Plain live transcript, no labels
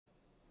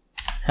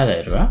Hello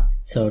everyone.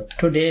 So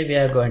today we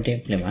are going to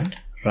implement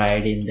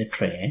ride in the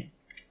train.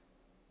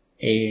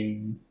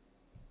 Here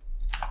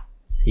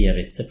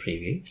is the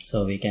preview,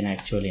 so we can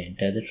actually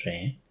enter the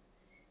train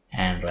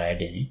and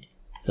ride in it.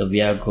 So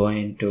we are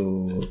going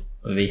to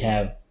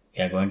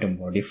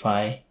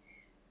modify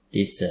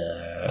this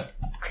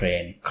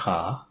train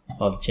car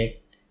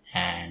object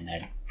and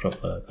add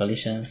proper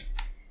collisions,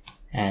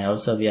 and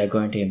also we are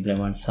going to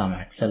implement some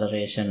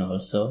acceleration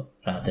also,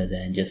 rather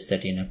than just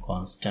setting a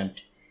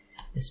constant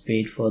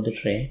speed for the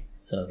train.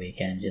 So we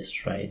can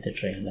just ride the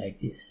train like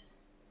this.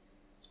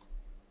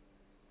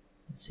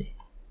 Let's see.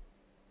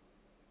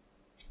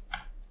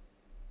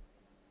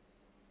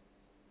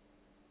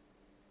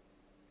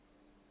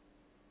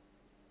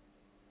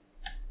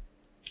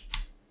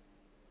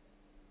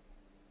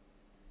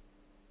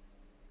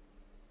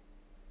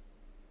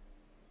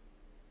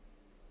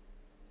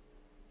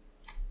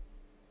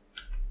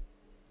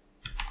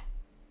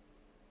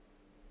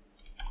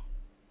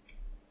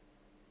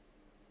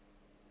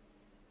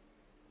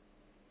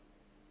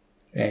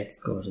 Let's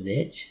go to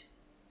the edge.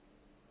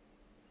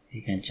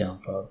 We can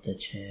jump out the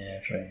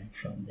train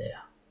from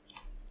there.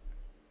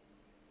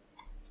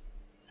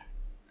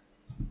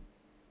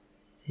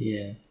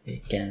 Here we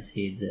can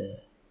see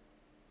the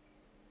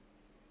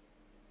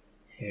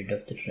head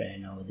of the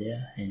train over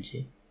there,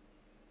 engine.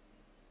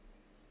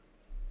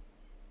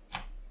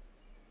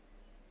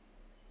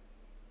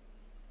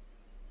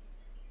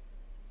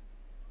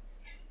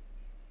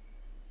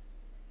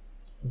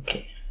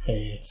 Okay,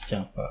 let's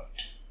jump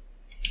out.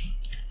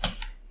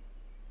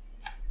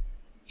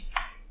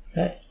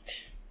 Right,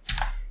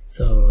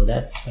 so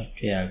that's what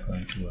we are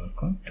going to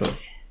work on today.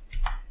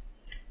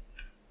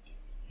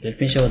 Let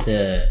me show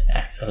the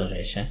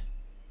acceleration.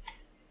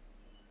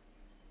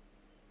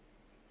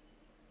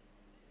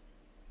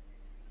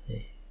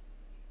 See,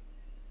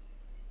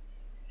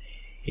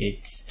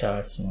 it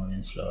starts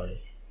moving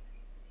slowly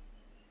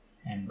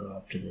and go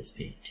up to the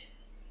speed.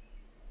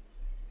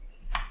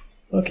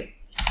 Okay,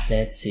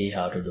 let's see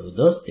how to do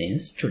those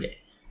things today.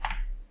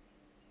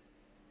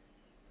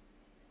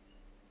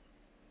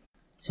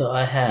 So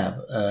I have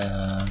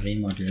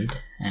remodeled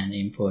and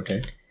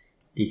imported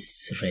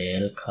this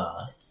rail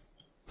cars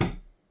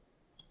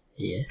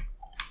here.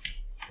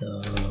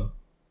 So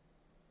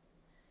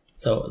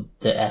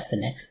as the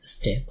next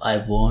step, I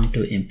want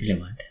to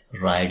implement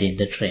ride in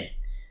the train.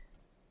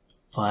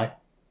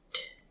 But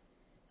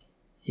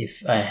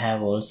if I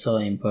have also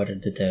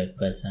imported the third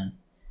person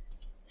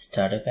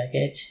starter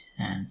package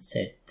and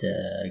set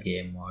the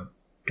game mode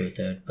to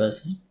third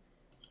person,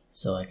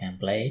 so I can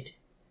play it.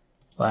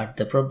 But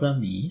the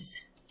problem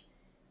is,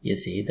 you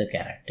see, the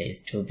character is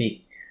too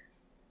big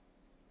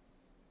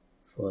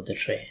for the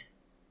train,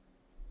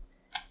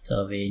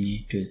 so we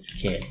need to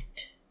scale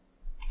it.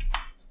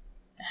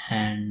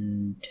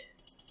 And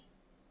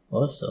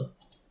also,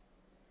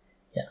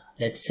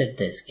 let's set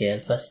the scale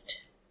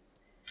first.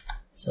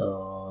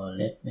 So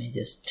let me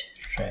just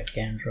drag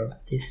and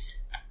drop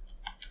this,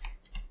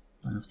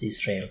 one of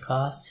these rail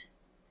cars,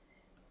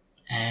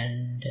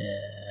 and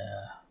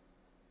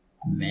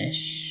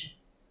mesh.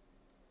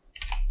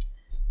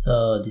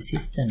 So this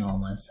is the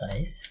normal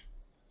size,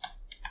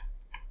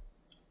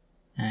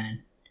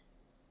 and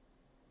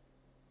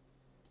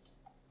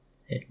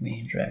let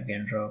me drag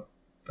and drop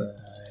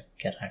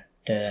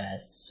character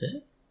as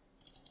well.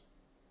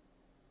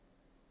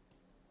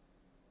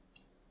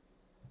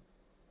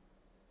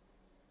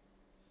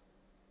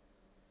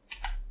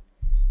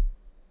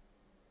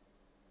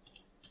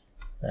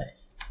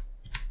 Right,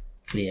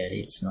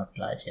 clearly it's not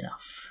large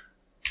enough.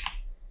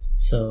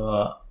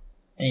 So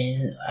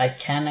I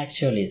can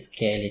actually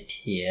scale it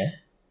here,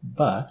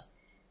 but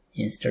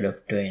instead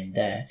of doing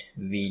that,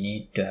 we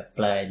need to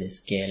apply the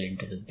scale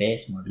into the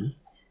base model,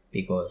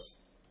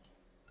 because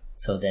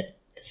so that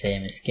the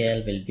same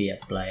scale will be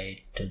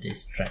applied to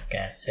this track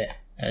as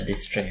well,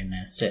 this train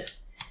as well.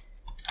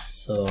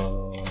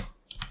 So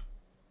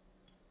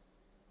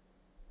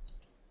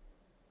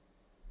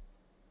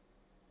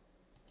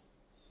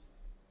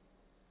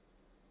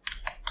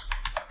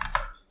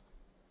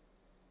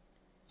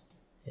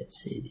let's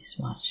see, this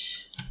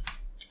much.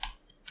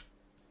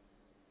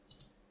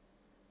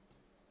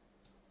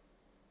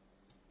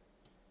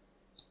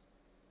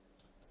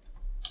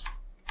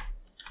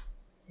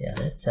 Yeah,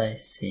 that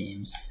size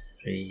seems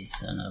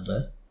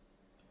reasonable.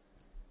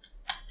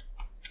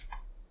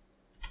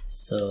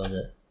 So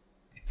the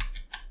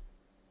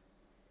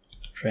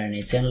train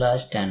is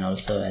enlarged, and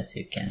also, as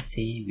you can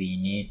see, we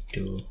need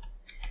to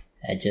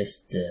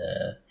adjust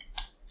the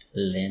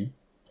length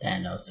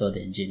and also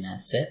the engine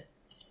as well.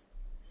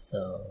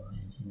 So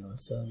engine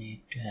also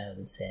need to have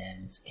the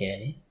same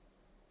scaling,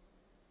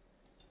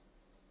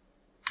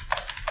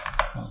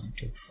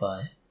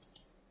 0.25,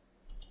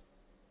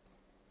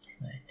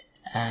 right,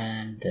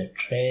 and the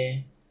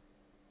train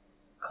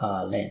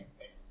car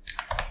length,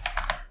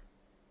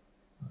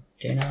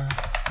 not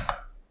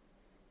enough,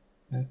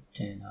 not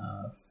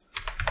enough,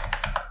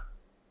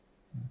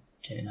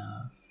 not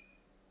enough.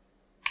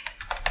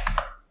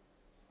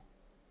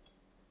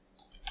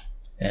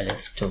 Well,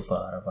 it's too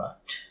far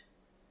apart.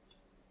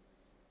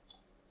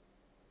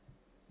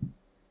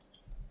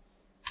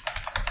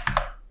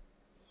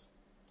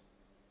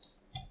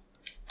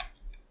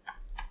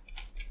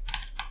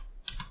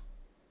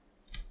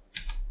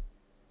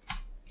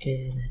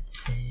 Okay, that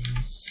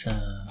seems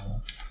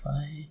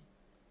fine.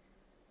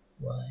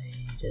 Why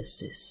does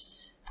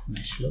this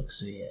mesh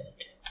looks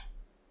weird?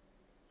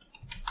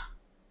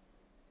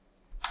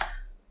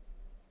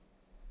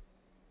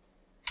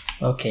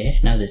 Okay,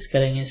 now the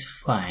scaling is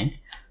fine,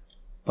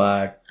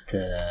 but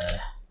the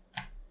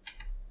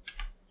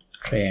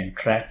train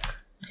track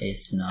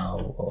is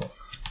now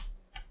off.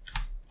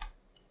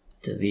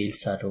 The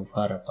wheels are too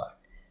far apart,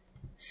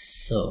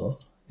 so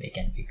we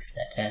can fix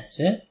that as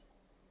well.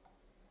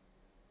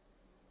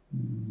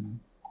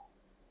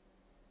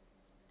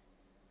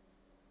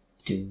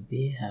 Do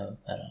we have a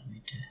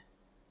parameter?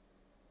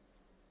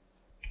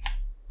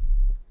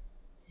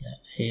 Yeah,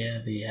 here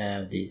we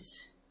have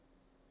this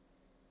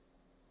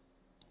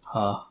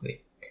half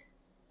width.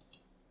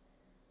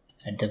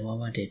 At the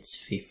moment it's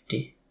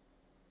 50.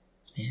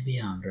 Maybe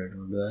 100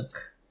 would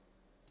work.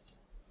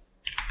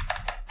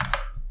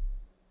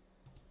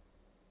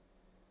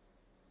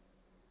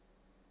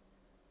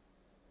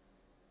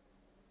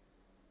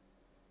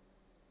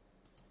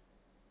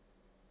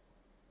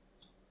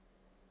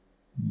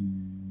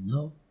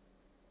 No.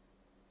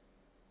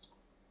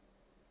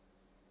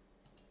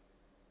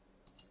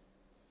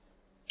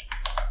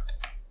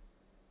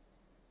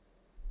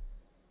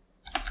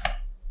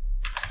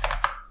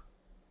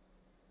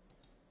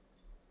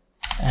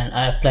 And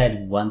I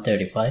applied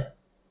 135.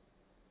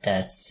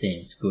 That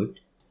seems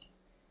good.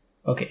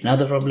 Okay, now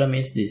the problem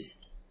is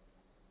this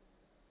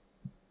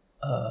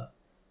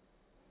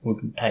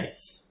wooden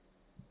ties.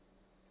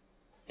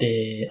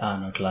 They are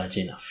not large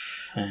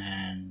enough,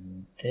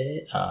 and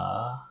they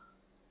are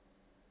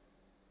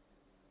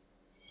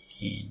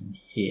in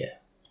here.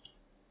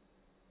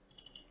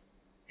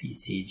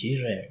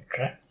 PCG rail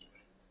track.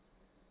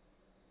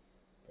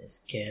 The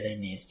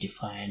scaling is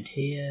defined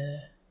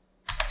here.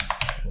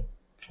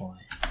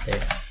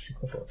 Let's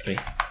go for 3.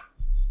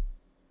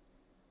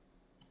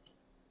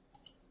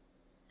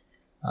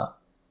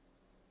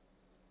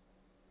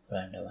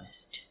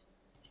 Randomized.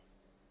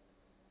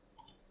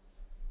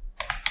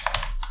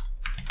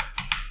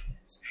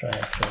 Let's try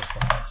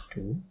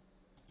 3.2.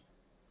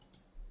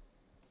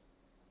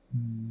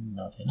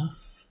 Not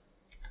enough.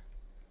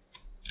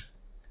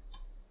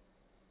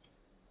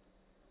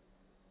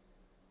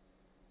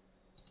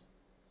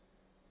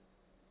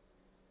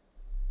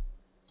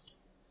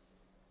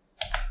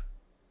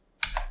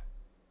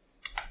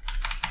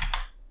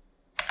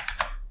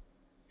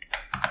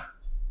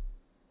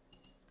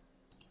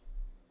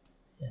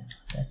 Yeah,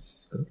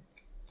 that's good.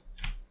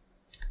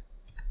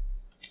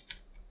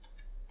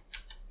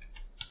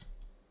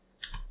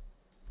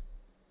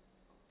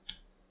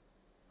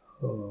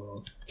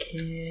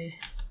 Okay.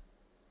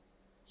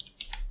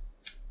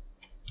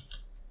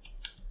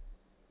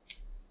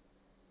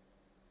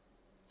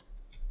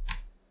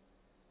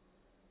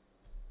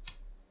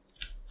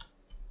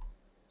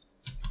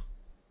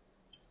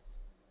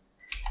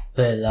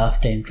 Well,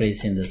 after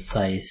increasing the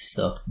size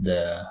of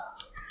the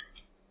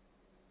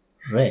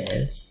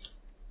rails,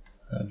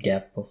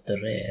 gap of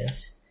the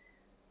rails,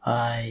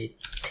 I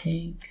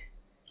think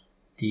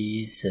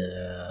these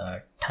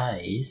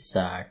ties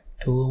are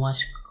too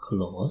much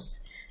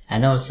close,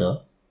 and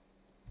also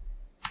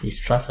these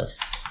trusses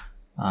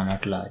are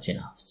not large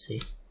enough,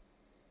 see?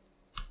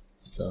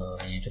 So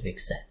we need to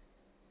fix that.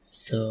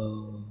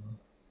 So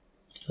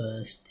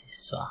first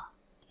this one,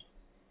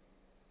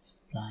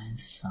 spline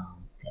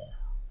sampler.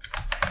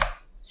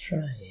 Let's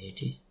try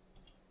it.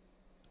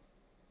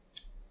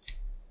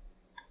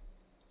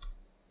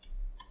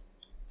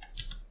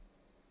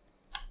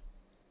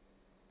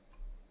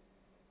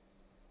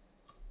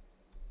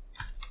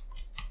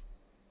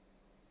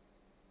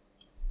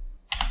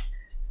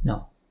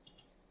 No.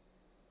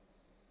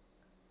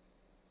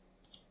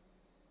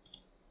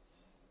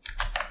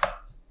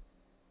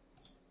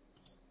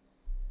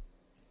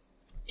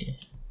 Okay.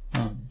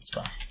 Oh, that's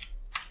fine.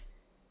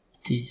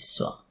 This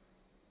one.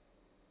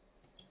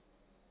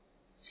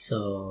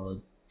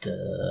 So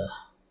the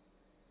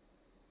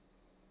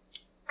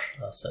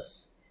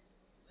trusses.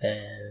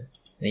 Well,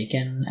 we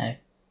can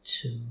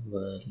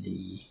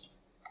actually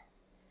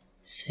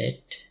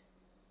set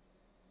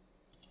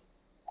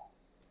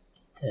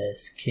the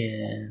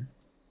scale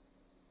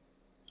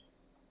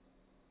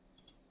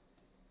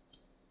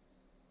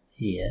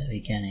here.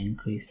 We can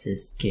increase the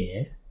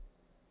scale.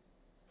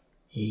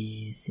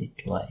 Is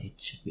it Y? It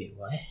should be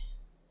Y.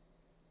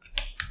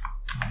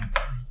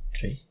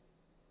 1.3.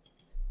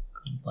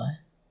 Compile.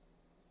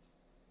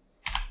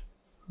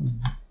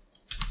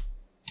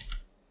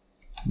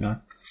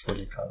 Not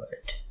fully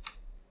covered.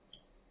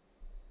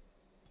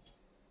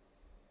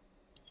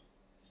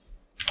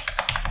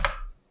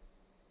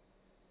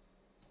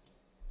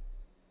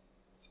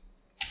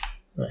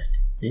 Right,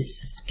 this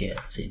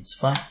scale seems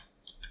fine.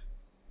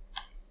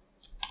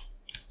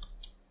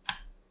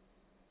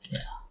 Yeah,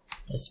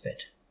 that's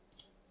better.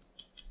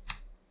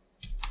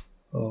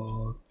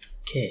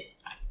 Okay,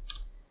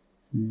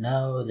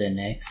 now the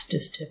next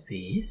step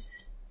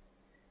is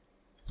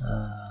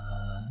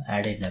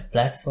adding a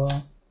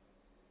platform.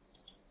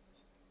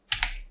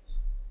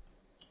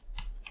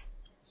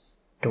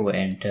 to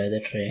enter the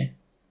train.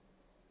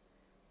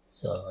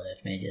 So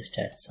let me just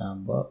add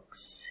some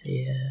box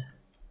here.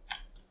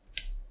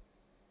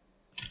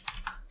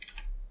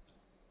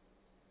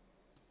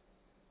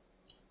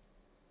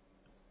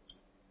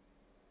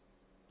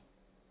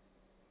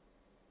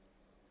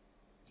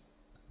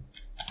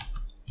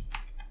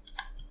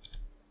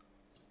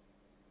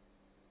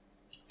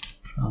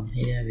 From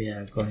here we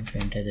are going to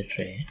enter the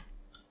train,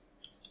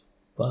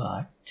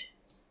 but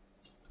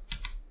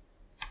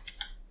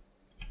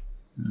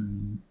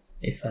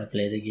if I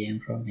play the game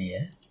from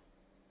here,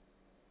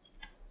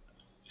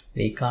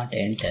 we can't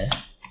enter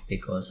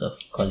because of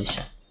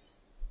collisions.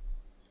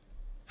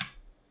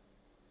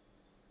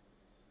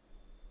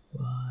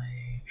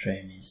 Why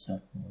train is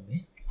not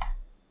moving?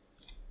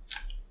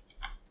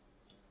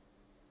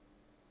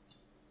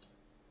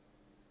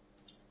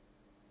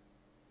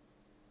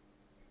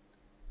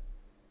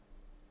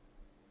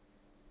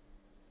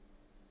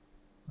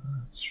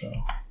 What's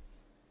wrong?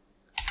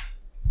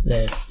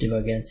 Let's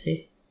debug and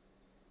see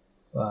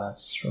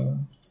what's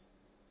wrong.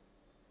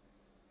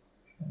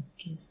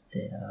 Track is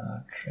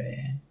there,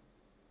 train,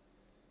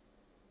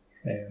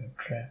 railroad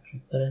track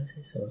reference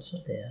is also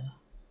there.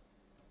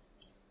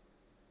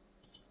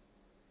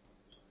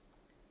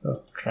 Oh,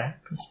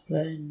 track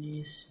spline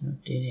is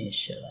not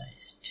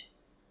initialized.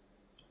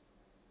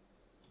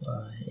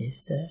 Why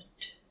is that?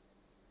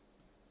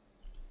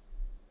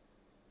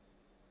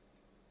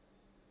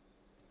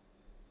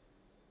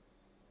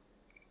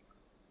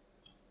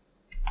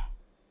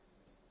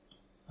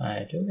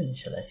 I do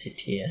initialize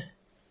it here,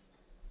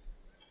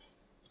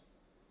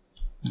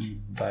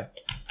 but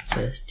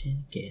just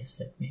in case,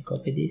 let me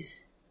copy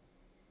this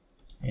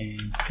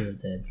into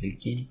the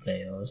begin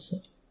play also.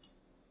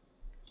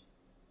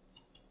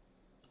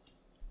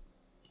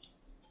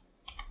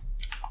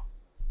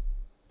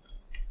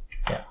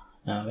 Yeah,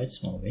 now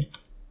it's moving.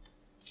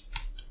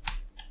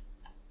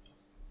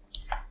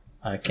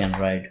 I can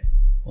ride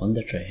on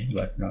the train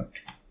but not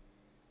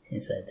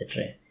inside the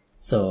train.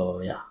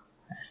 So yeah,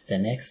 as the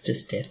next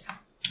step,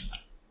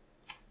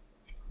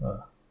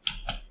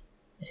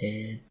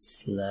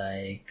 it's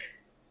like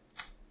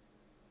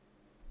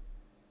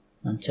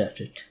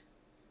Uncharted.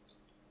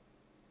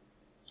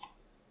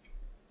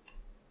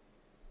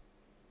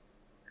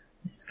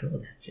 It's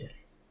cool actually.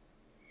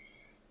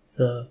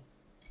 So,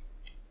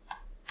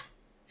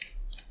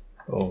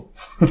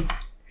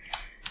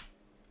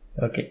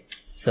 okay,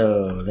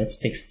 so let's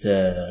fix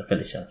the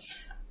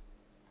collisions.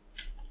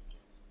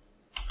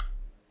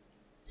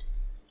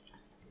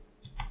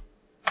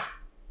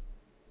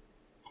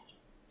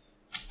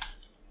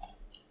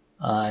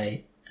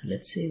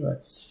 Let's see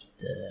what's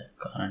the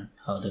current,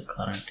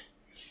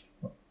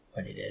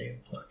 what did I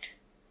report?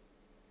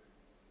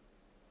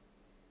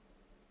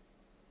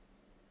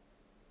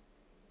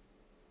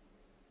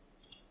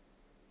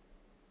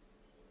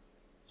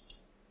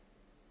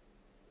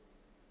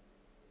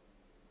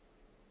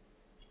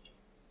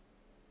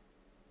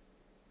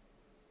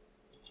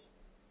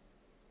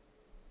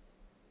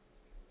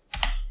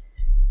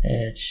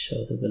 Let's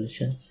show the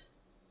collisions.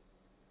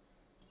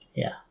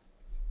 Yeah.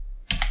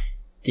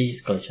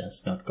 These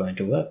collisions not going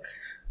to work.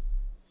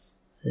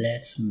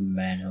 Let's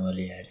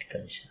manually add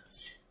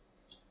collisions.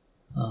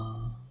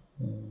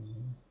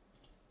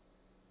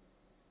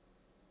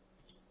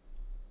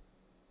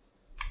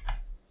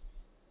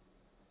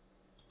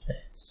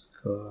 Let's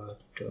go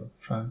to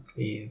front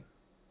view.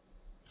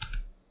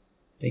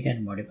 We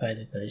can modify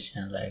the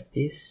collision like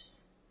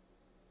this.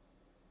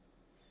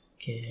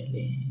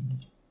 Scaling.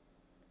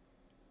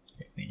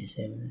 Let me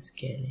disable the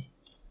scaling.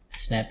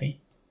 Snapping.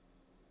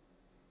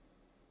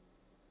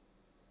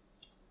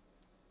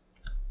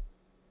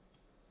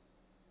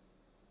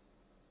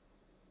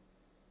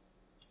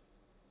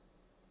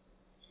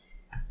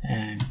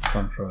 And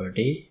Ctrl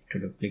D to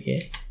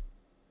duplicate.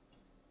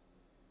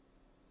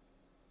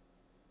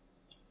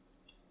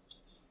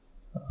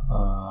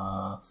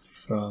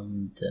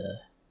 From the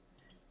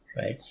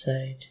right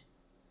side.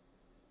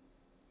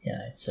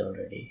 Yeah, it's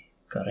already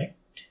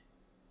correct.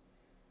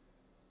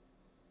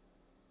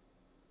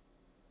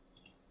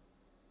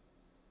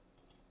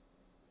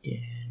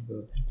 Can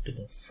go back to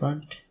the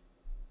front.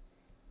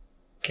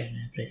 Can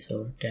I press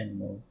Alt and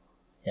move?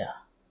 Yeah.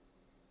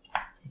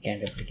 You can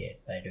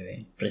duplicate by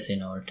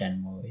pressing Alt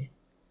and move it.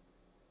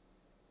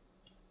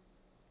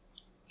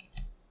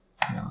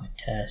 Now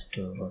it has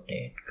to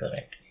rotate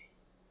correctly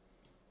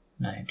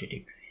 90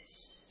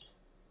 degrees.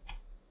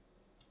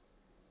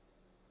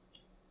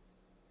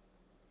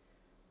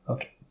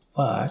 Okay,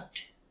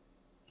 but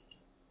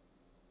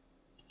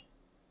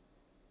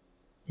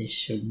this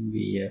shouldn't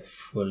be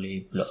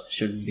fully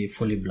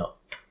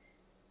blocked.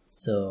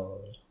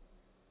 So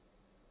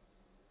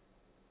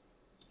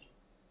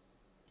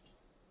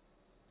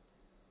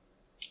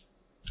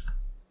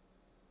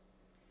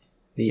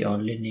we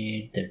only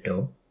need the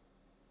door.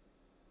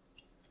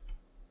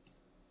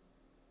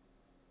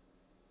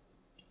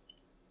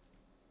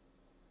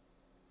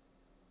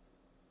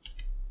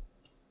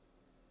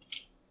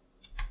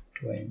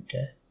 To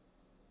enter.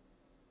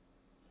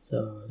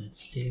 So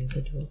let's leave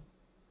the door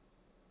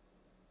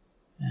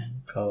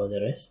and cover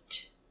the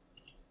rest.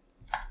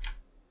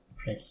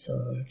 Press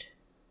Alt,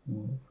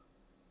 move.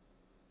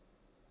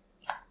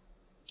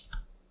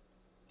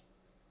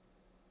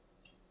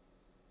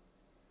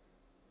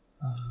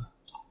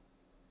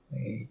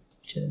 Wait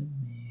a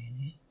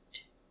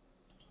minute.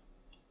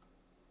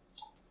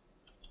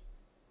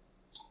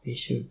 We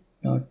should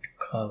not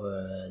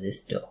cover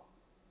this door,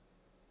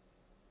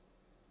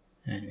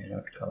 and we're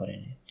not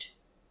covering it.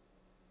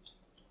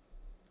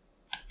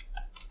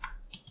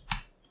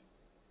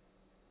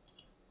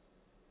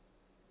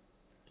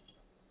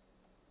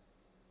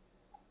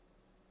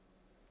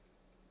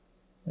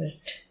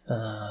 Right.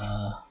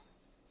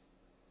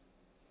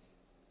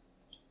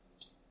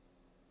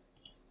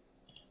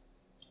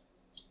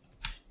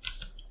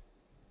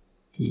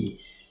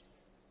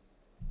 This.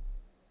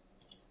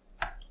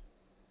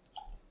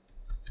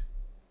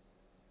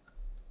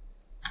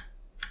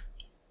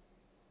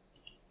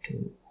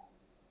 Two.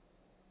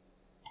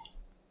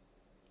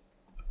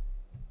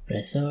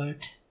 Press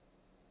Alt,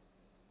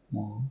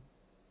 move.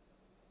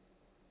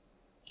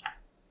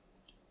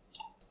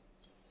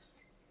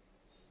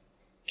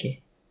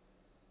 Okay.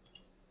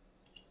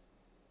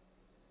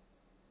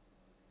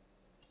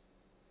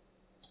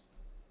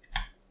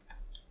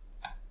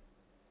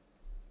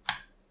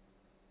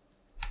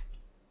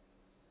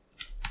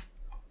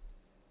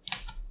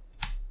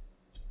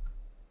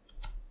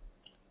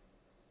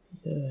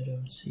 Here I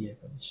don't see a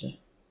connection.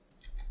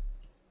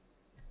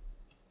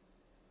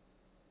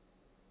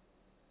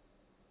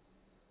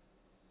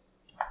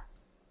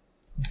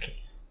 Okay.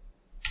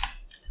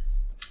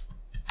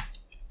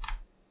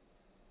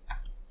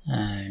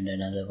 And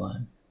another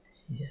one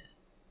here.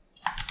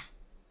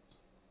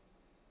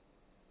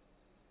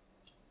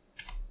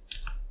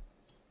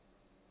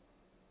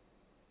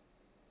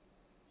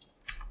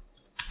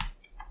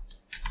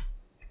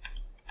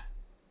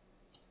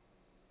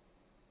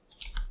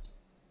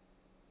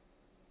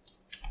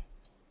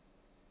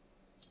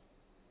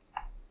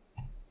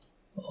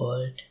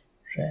 Alt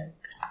drag,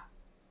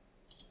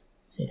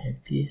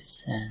 select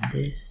this and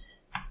this,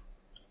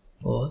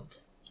 both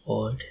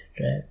Alt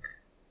drag.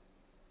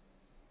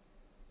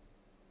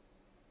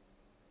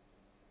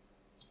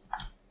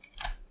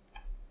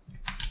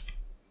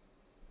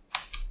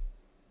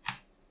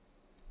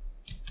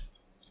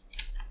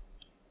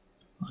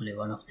 Only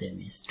one of them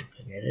is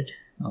duplicated,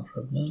 no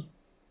problem.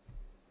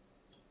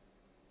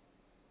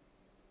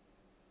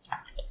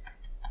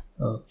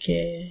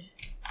 Okay,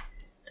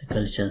 the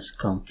collision is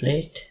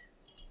complete.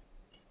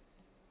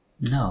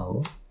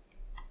 Now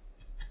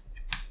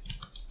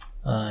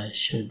I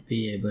should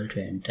be able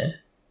to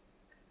enter,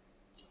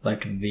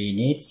 but we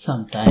need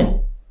some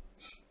time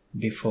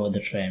before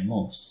the train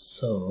moves,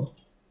 so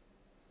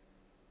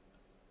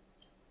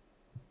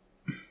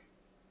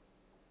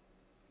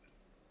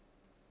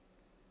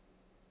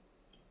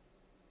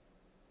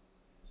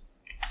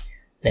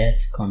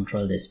let's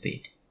control the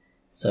speed.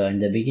 So in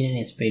the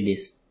beginning speed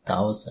is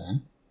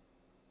 1000.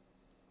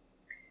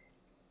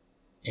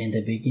 In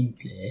the begin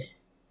play,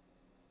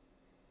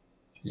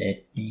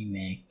 let me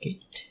make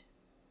it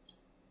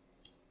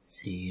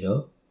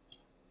 0.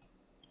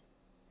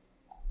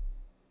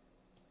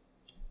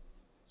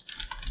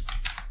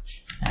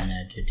 And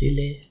add a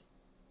delay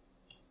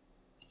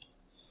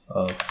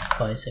of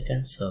 5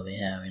 seconds, so we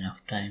have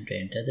enough time to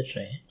enter the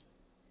train.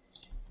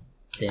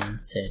 Then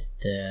set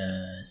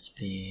the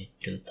speed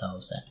to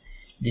 1000.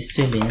 This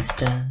will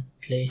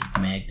instantly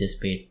make the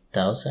speed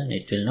 1000.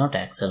 It will not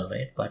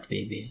accelerate, but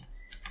we will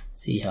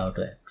see how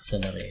to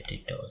accelerate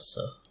it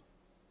also.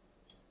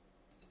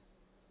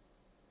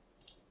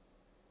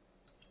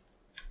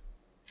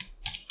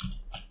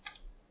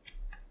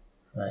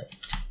 Right.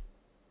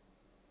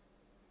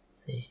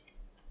 See,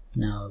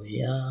 now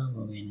we are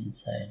moving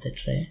inside the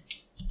train.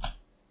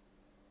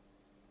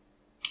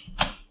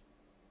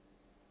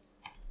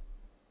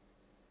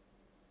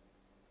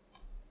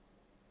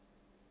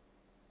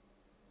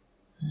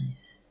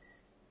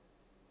 Nice.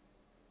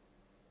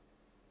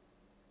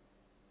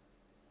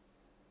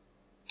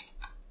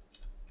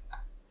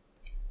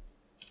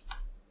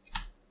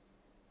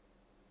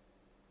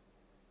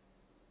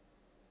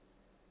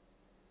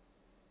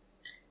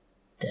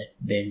 That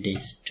bend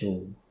is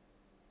too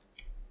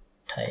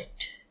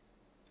tight.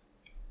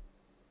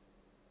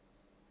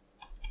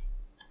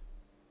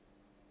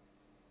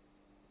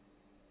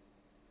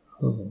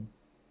 Oh.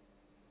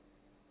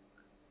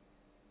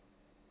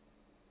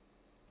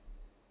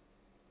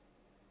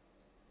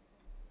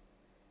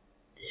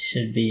 This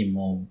should be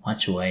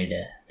much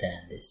wider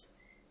than this,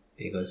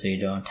 because we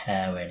don't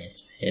have any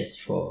space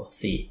for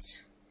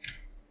seats.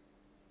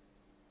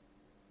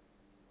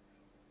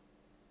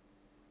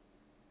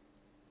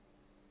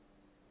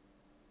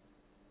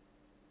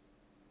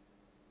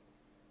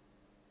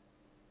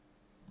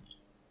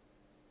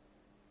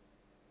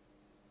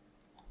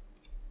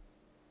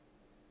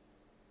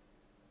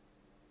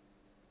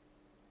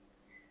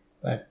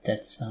 But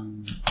that's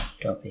some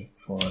topic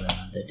for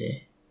another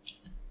day.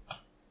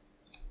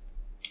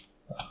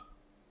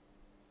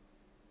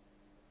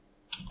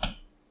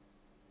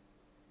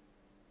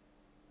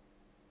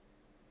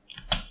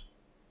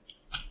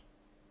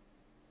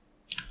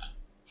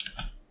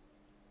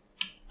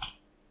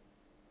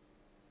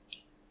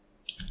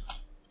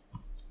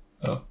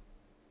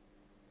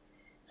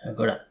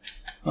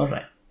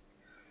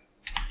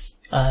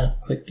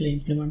 quickly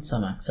implement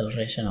some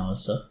acceleration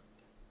also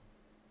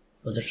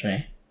for the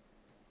train.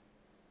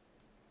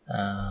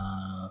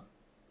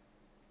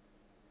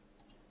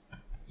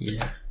 Here,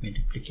 let me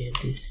duplicate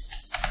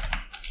this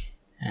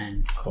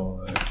and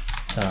call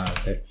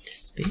target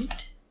speed.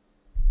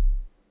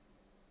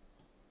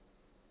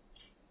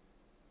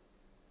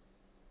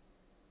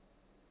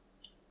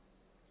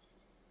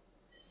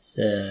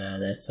 So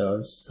that's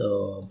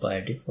also by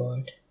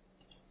default.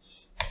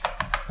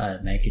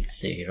 I'll make it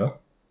 0.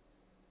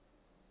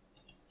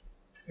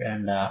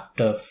 And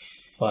after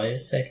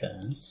 5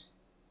 seconds,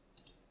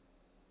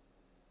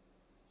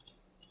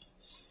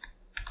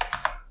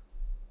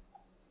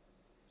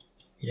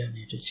 you don't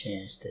need to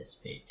change the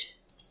speed.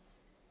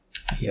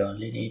 You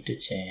only need to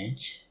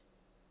change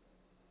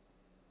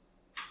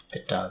the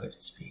target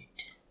speed.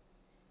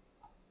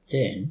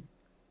 Then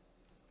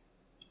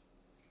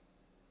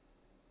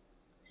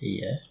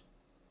here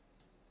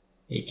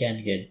we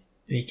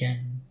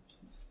can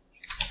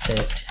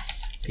set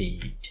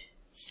speed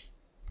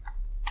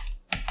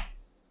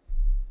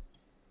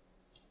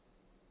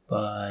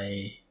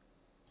by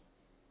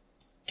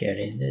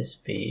getting the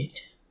speed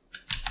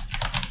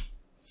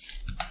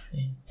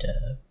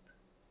enter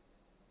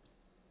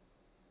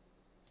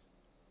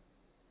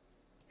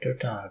to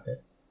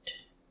target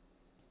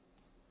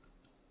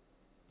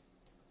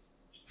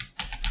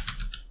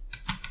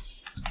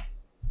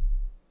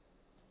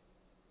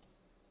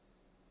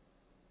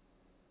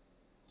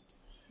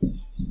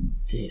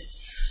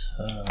this.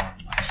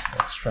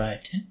 Let's try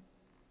it in.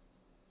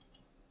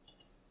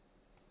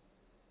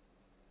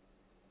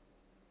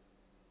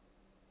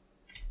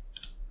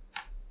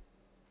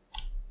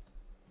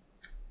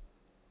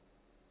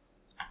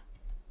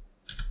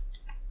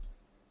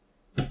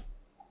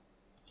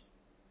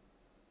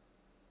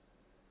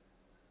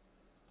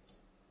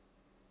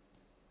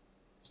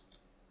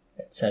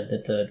 Let's add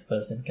the third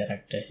person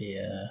character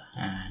here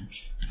and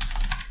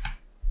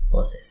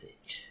process it.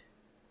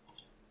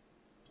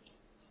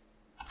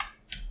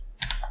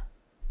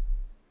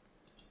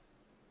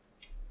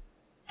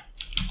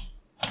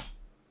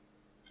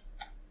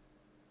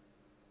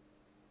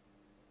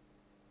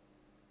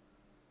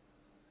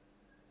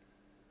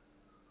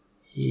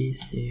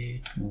 Is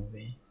it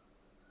moving?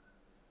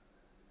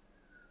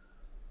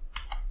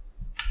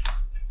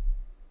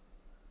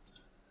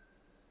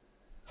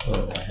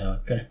 Oh, I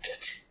haven't connected.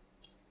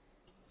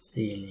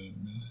 Silly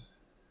me.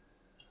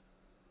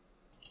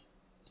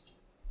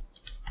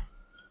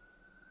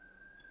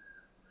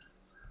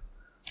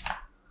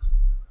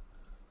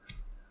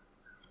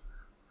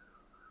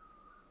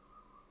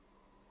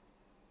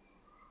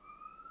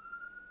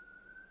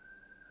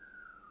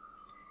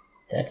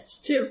 That's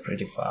still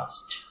pretty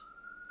fast.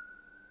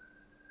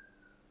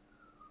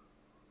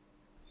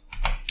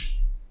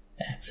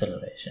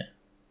 Acceleration.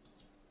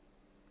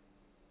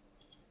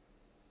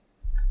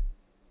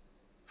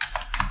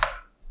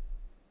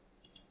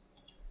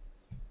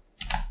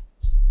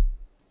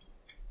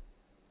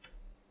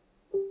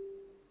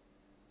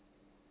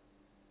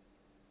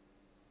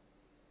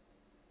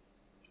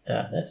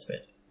 Ah, that's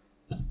better.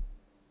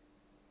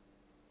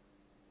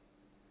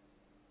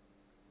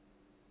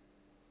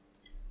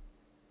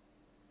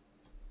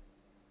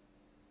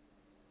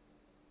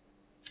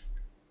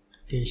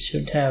 We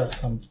should have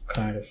some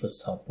kind of a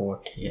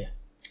support here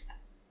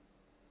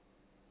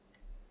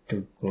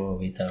to go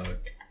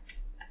without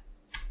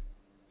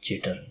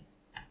jittering.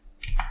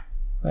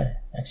 Well,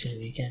 actually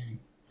we can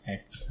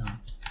add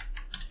some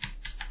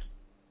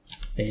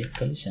fake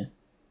collision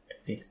to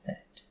fix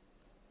that.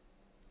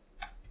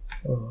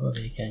 Or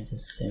we can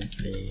just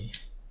simply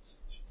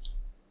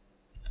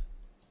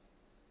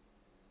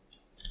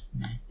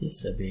make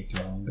this a bit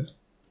longer.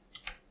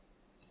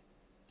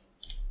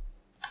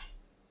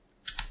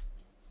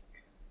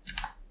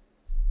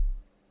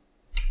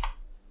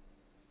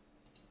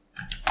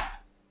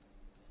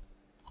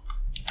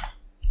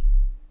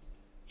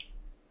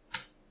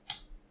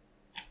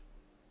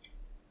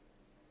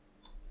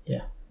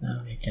 Yeah,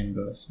 now we can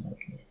go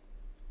smoothly.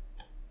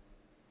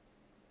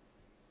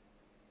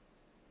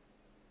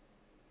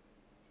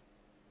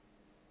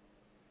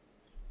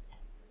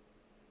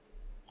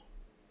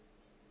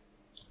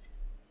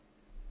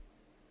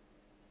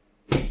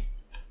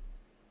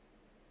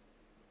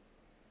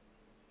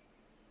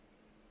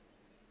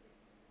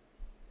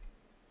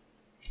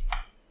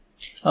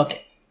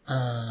 Okay,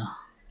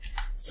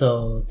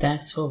 so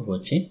thanks for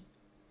watching.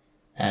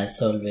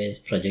 As always,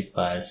 project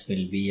files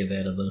will be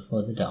available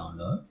for the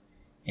download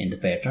in the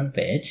Patreon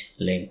page.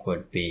 Link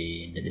would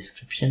be in the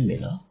description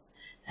below.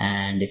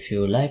 And if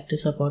you like to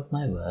support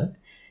my work,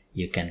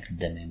 you can get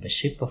the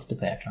membership of the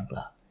Patreon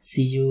club.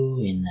 See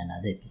you in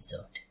another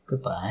episode.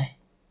 Goodbye.